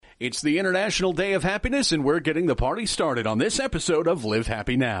It's the International Day of Happiness, and we're getting the party started on this episode of Live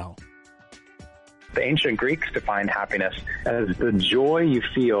Happy Now. The ancient Greeks defined happiness as the joy you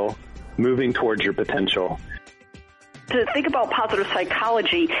feel moving towards your potential. To think about positive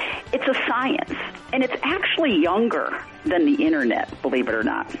psychology, it's a science, and it's actually younger than the internet, believe it or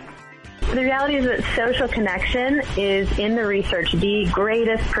not. The reality is that social connection is, in the research, the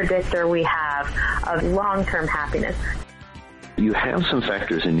greatest predictor we have of long-term happiness. You have some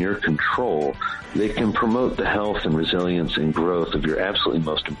factors in your control that can promote the health and resilience and growth of your absolutely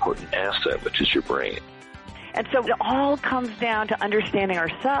most important asset, which is your brain. And so it all comes down to understanding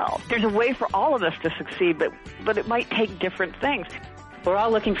ourselves. There's a way for all of us to succeed, but it might take different things. We're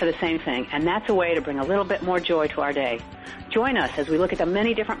all looking for the same thing, and that's a way to bring a little bit more joy to our day. Join us as we look at the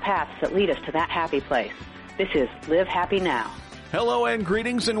many different paths that lead us to that happy place. This is Live Happy Now. Hello and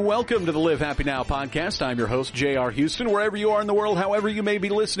greetings and welcome to the Live Happy Now podcast. I'm your host, J.R. Houston. Wherever you are in the world, however you may be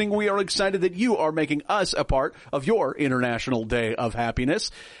listening, we are excited that you are making us a part of your International Day of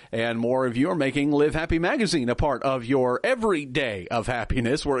Happiness. And more of you are making Live Happy Magazine a part of your every day of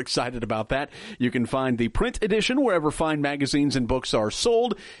happiness. We're excited about that. You can find the print edition wherever fine magazines and books are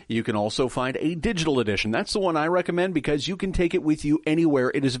sold. You can also find a digital edition. That's the one I recommend because you can take it with you anywhere.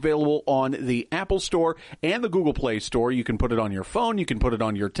 It is available on the Apple Store and the Google Play Store. You can put it on your phone. You can put it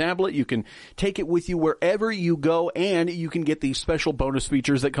on your tablet. You can take it with you wherever you go, and you can get these special bonus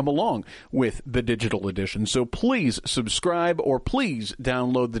features that come along with the digital edition. So please subscribe or please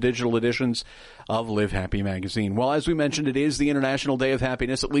download the digital editions of Live Happy Magazine. Well, as we mentioned, it is the International Day of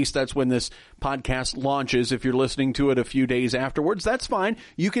Happiness. At least that's when this podcast launches. If you're listening to it a few days afterwards, that's fine.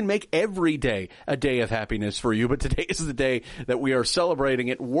 You can make every day a day of happiness for you. But today is the day that we are celebrating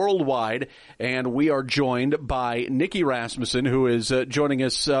it worldwide. And we are joined by Nikki Rasmussen, who is joining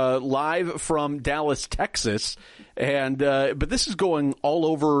us live from Dallas, Texas. And but this is going all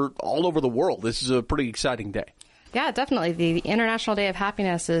over the world. This is a pretty exciting day. Yeah, definitely. The International Day of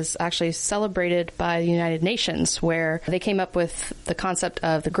Happiness is actually celebrated by the United Nations, where they came up with the concept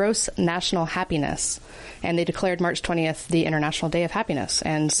of the gross national happiness, and they declared March 20th the International Day of Happiness.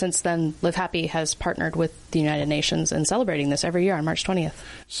 And since then, Live Happy has partnered with the United Nations in celebrating this every year on March 20th.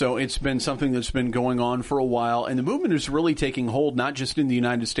 So it's been something that's been going on for a while, and the movement is really taking hold, not just in the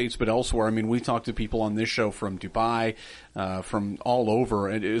United States, but elsewhere. I mean, we talked to people on this show from Dubai, from all over,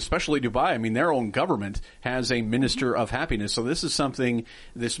 and especially Dubai. I mean, their own government has a Minister of Happiness. So this is something,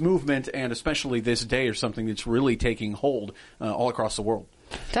 this movement, and especially this day, is something that's really taking hold all across the world.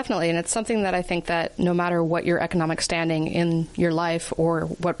 Definitely, and it's something that I think that no matter what your economic standing in your life or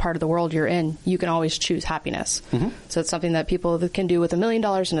what part of the world you're in, you can always choose happiness. Mm-hmm. So it's something that people can do with $1 million,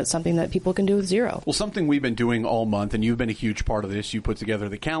 and it's something that people can do with zero. Well, something we've been doing all month, and you've been a huge part of this. You put together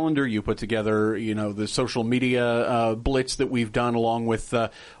the calendar, you put together, the social media blitz that we've done along with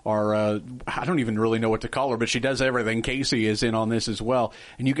our, I don't even really know what to call her, but she does everything. Casey is in on this as well.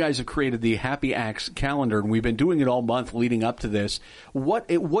 And you guys have created the Happy Acts calendar, and we've been doing it all month leading up to this. What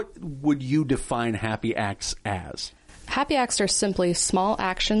would you define Happy Acts as? Happy Acts are simply small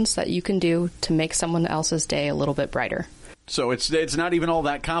actions that you can do to make someone else's day a little bit brighter. So it's not even all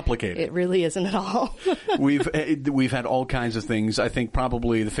that complicated. It really isn't at all. We've had all kinds of things. I think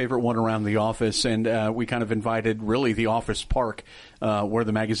probably the favorite one around the office, and we kind of invited really the office park where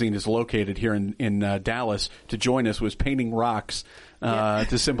the magazine is located here in Dallas to join us, was painting rocks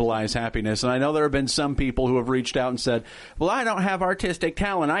to symbolize happiness. And I know there have been some people who have reached out and said, well, I don't have artistic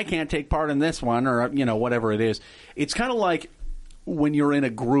talent. I can't take part in this one, or whatever it is. It's kind of like when you're in a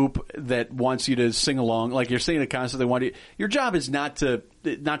group that wants you to sing along, like you're singing a concert, they want you. Your job is not to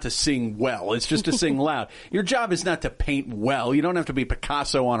sing well. It's just to sing loud. Your job is not to paint well. You don't have to be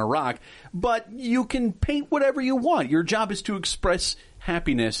Picasso on a rock, but you can paint whatever you want. Your job is to express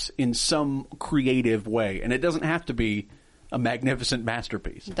happiness in some creative way, and it doesn't have to be a magnificent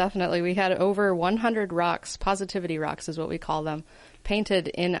masterpiece. Definitely. We had over 100 rocks, positivity rocks is what we call them, painted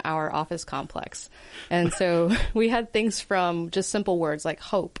in our office complex. And so we had things from just simple words like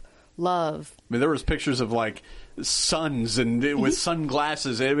hope, love. I mean, there was pictures of like suns and with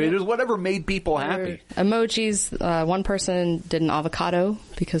sunglasses. I mean, it was whatever made people happy. Emojis. One person did an avocado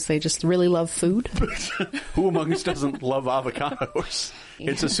because they just really love food. Who among us doesn't love avocados?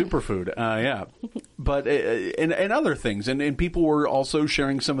 Yeah. It's a superfood. Yeah. but and other things. And people were also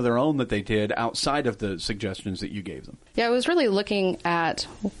sharing some of their own that they did outside of the suggestions that you gave them. Yeah, I was really looking at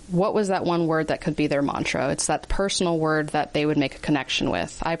what was that one word that could be their mantra. It's that personal word that they would make a connection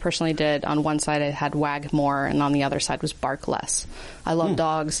with. I personally did, on one side I had wag more, and on the other side was bark less. I love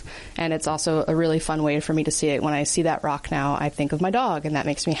dogs, and it's also a really fun way for me to see it. When I see that rock now, I think of my dog, and that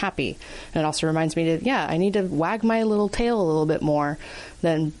makes me happy. And it also reminds me I need to wag my little tail a little bit more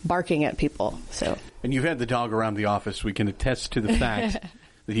than barking at people. So. And you've had the dog around the office. We can attest to the fact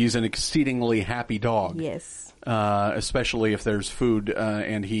that he's an exceedingly happy dog. Yes. Especially if there's food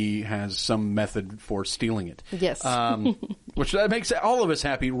and he has some method for stealing it. Yes. Which that makes all of us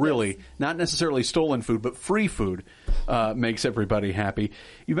happy, really. Yes. Not necessarily stolen food, but free food makes everybody happy.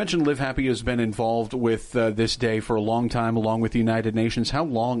 You mentioned Live Happy has been involved with this day for a long time, along with the United Nations. How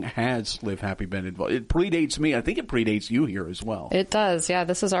long has Live Happy been involved? It predates me. I think it predates you here as well. It does, yeah.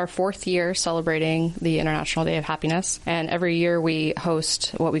 This is our 4th year celebrating the International Day of Happiness. And every year we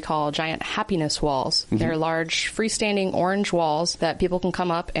host what we call giant happiness walls. Mm-hmm. They're large freestanding orange walls that people can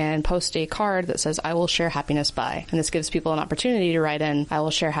come up and post a card that says, I will share happiness by. And this gives people an opportunity to write in, I will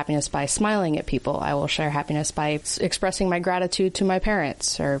share happiness by smiling at people. I will share happiness by expressing my gratitude to my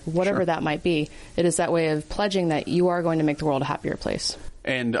parents, or whatever that might be. It is that way of pledging that you are going to make the world a happier place.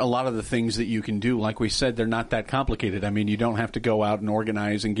 And a lot of the things that you can do, like we said, they're not that complicated. I mean, you don't have to go out and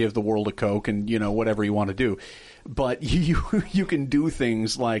organize and give the world a Coke and, whatever you want to do. But you can do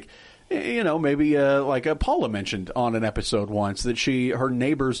things like, maybe like Paula mentioned on an episode once that her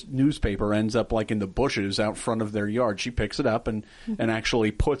neighbor's newspaper ends up like in the bushes out front of their yard. She picks it up and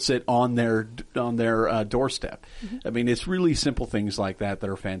actually puts it on their doorstep. Mm-hmm. I mean, it's really simple things like that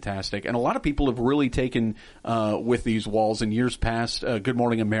are fantastic. And a lot of people have really taken with these walls in years past. Good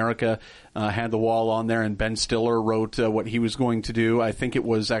Morning America had the wall on there, and Ben Stiller wrote what he was going to do. I think it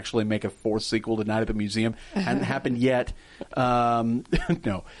was actually make a 4th sequel to Night at the Museum. Hadn't happened yet.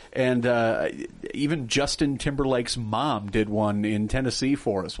 No. And even Justin Timberlake's mom did one in Tennessee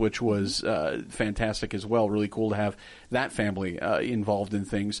for us, which was fantastic as well. Really cool to have that family involved in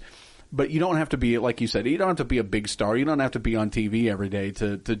things. But you don't have to be, like you said, you don't have to be a big star. You don't have to be on TV every day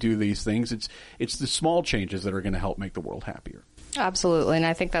to do these things. It's the small changes that are going to help make the world happier. Absolutely. And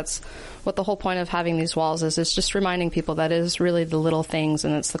I think that's what the whole point of having these walls is just reminding people that it is really the little things,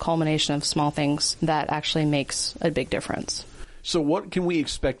 and it's the culmination of small things that actually makes a big difference. So what can we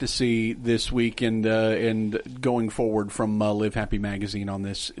expect to see this week and going forward from Live Happy Magazine on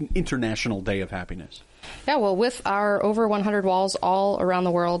this International Day of Happiness? Yeah, well, with our over 100 walls all around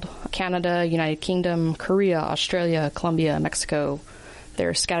the world, Canada, United Kingdom, Korea, Australia, Colombia, Mexico,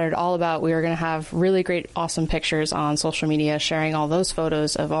 they're scattered all about. We are going to have really great, awesome pictures on social media sharing all those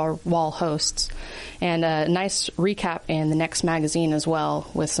photos of our wall hosts. And a nice recap in the next magazine as well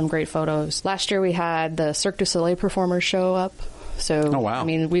with some great photos. Last year we had the Cirque du Soleil performers show up. So, oh, wow. I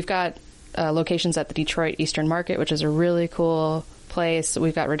mean, we've got locations at the Detroit Eastern Market, which is a really cool place.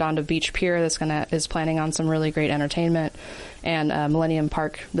 We've got Redondo Beach Pier is planning on some really great entertainment, and Millennium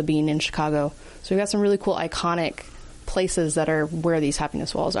Park, the Bean in Chicago. So we've got some really cool, iconic places that are where these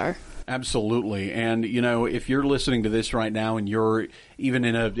happiness walls are. Absolutely. And, if you're listening to this right now and you're even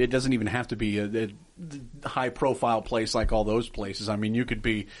it doesn't even have to be a high-profile place like all those places. I mean, you could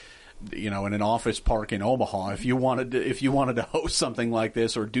be, in an office park in Omaha if you wanted to host something like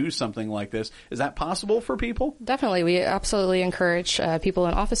this or do something like this. Is that possible for people? Definitely. We absolutely encourage people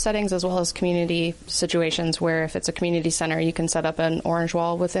in office settings as well as community situations where if it's a community center, you can set up an orange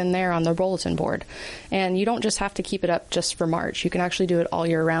wall within there on their bulletin board. And you don't just have to keep it up just for March. You can actually do it all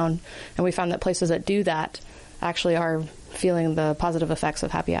year round. And we found that places that do that actually are feeling the positive effects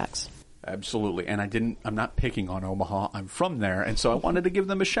of Happy Acts. Absolutely. And I'm not picking on Omaha. I'm from there. And so I wanted to give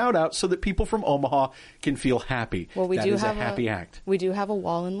them a shout out so that people from Omaha can feel happy. Well, that is a happy act. We do have a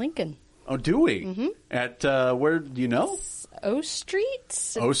wall in Lincoln. Oh, do we? Mm-hmm. At, where, do you know? O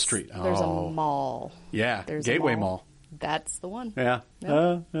Street. O Street. Oh. There's a mall. Yeah. There's Gateway Mall. That's the one. Yeah.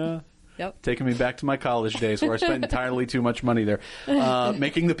 Yeah. Yep. Taking me back to my college days where I spent entirely too much money there.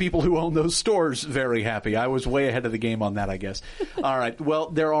 Making the people who own those stores very happy. I was way ahead of the game on that, I guess. All right.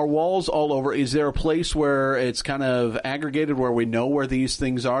 Well, there are walls all over. Is there a place where it's kind of aggregated where we know where these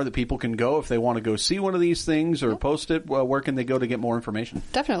things are that people can go if they want to go see one of these things or post it? Well, where can they go to get more information?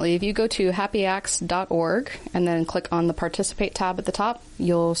 Definitely. If you go to happyacts.org and then click on the Participate tab at the top,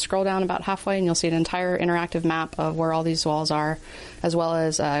 you'll scroll down about halfway and you'll see an entire interactive map of where all these walls are, as well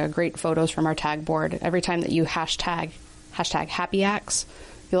as great photos from our tag board. Every time that you hashtag Happy Acts,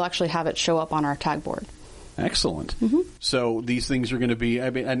 you'll actually have it show up on our tag board. Excellent. So these things are going to be, I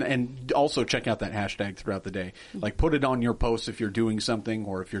mean, and also check out that hashtag throughout the day. Like, put it on your posts if you're doing something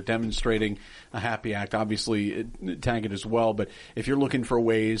or if you're demonstrating a happy act. Obviously, tag it as well. But if you're looking for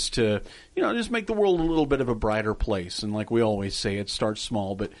ways to, just make the world a little bit of a brighter place, and like we always say, it starts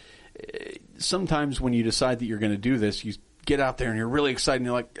small. But sometimes when you decide that you're going to do this, you get out there and you're really excited and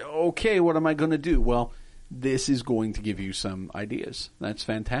you're like, okay, what am I going to do? Well, this is going to give you some ideas. That's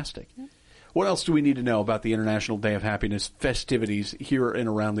fantastic. What else do we need to know about the International Day of Happiness festivities here and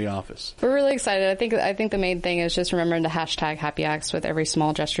around the office? We're really excited. I think the main thing is just remembering to hashtag happy acts with every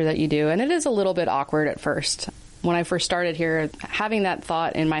small gesture that you do. And it is a little bit awkward at first. When I first started here, having that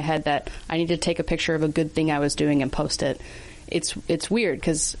thought in my head that I need to take a picture of a good thing I was doing and post it, it's weird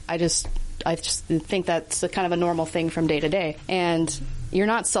because I just think that's kind of a normal thing from day to day. And you're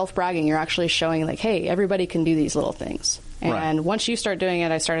not self-bragging. You're actually showing like, hey, everybody can do these little things. And once you start doing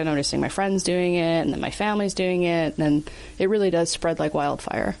it, I started noticing my friends doing it, and then my family's doing it, and it really does spread like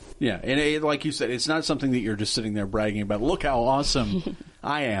wildfire. Yeah, and like you said, it's not something that you're just sitting there bragging about. Look how awesome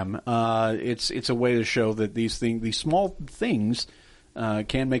I am. It's a way to show that these small things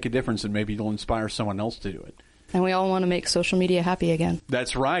can make a difference, and maybe you'll inspire someone else to do it. And we all want to make social media happy again.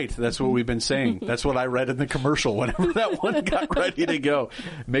 That's right. That's what we've been saying. That's what I read in the commercial whenever that one got ready to go.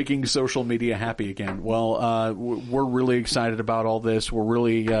 Making social media happy again. Well, we're really excited about all this. We're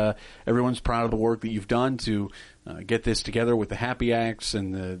really, everyone's proud of the work that you've done to get this together with the Happy Acts,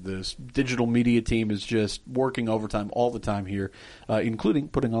 and the digital media team is just working overtime all the time here, including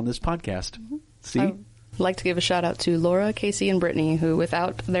putting on this podcast. See? I'd like to give a shout out to Laura, Casey, and Brittany, who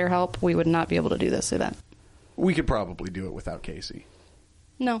without their help, we would not be able to do this event. We could probably do it without Casey.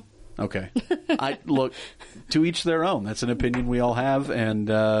 No. Okay. Look, to each their own. That's an opinion we all have, and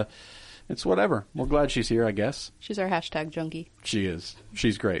it's whatever. We're glad she's here, I guess. She's our hashtag junkie. She is.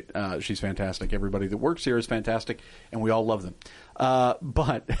 She's great. She's fantastic. Everybody that works here is fantastic, and we all love them.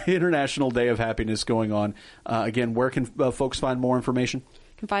 But International Day of Happiness going on. Again, where can folks find more information?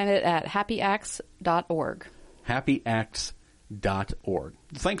 You can find it at happyacts.org. Happyacts.org.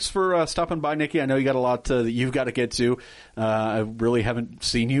 Thanks for stopping by, Nikki. I know you got a lot that you've got to get to. I really haven't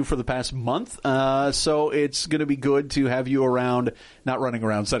seen you for the past month, so it's going to be good to have you around, not running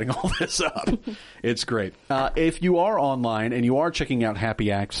around setting all this up. It's great. If you are online and you are checking out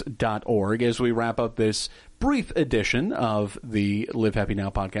happyacts.org as we wrap up this brief edition of the Live Happy Now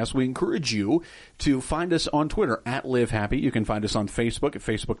podcast, we encourage you to find us on Twitter at Live Happy. You can find us on Facebook at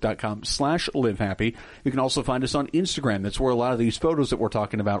facebook.com/livehappy. You can also find us on Instagram. That's where a lot of these photos that we're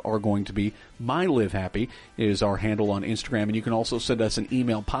talking about are going to be. My Live Happy is our handle on Instagram, and you can also send us an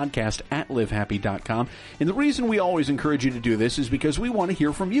email, podcast@livehappy.com. And the reason we always encourage you to do this is because we want to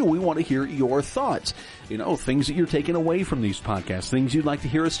hear from you. We want to hear your thoughts. Things that you're taking away from these podcasts, things you'd like to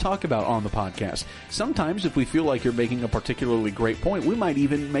hear us talk about on the podcast. Sometimes if we feel like you're making a particularly great point, we might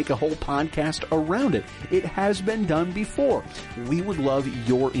even make a whole podcast around it. It has been done before. We would love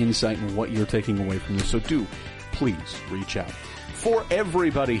your insight and what you're taking away from this, so do please reach out. For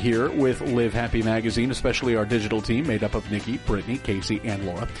everybody here with Live Happy Magazine, especially our digital team made up of Nikki, Brittany, Casey, and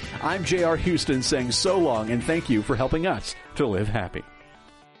Laura, I'm J.R. Houston saying so long and thank you for helping us to live happy.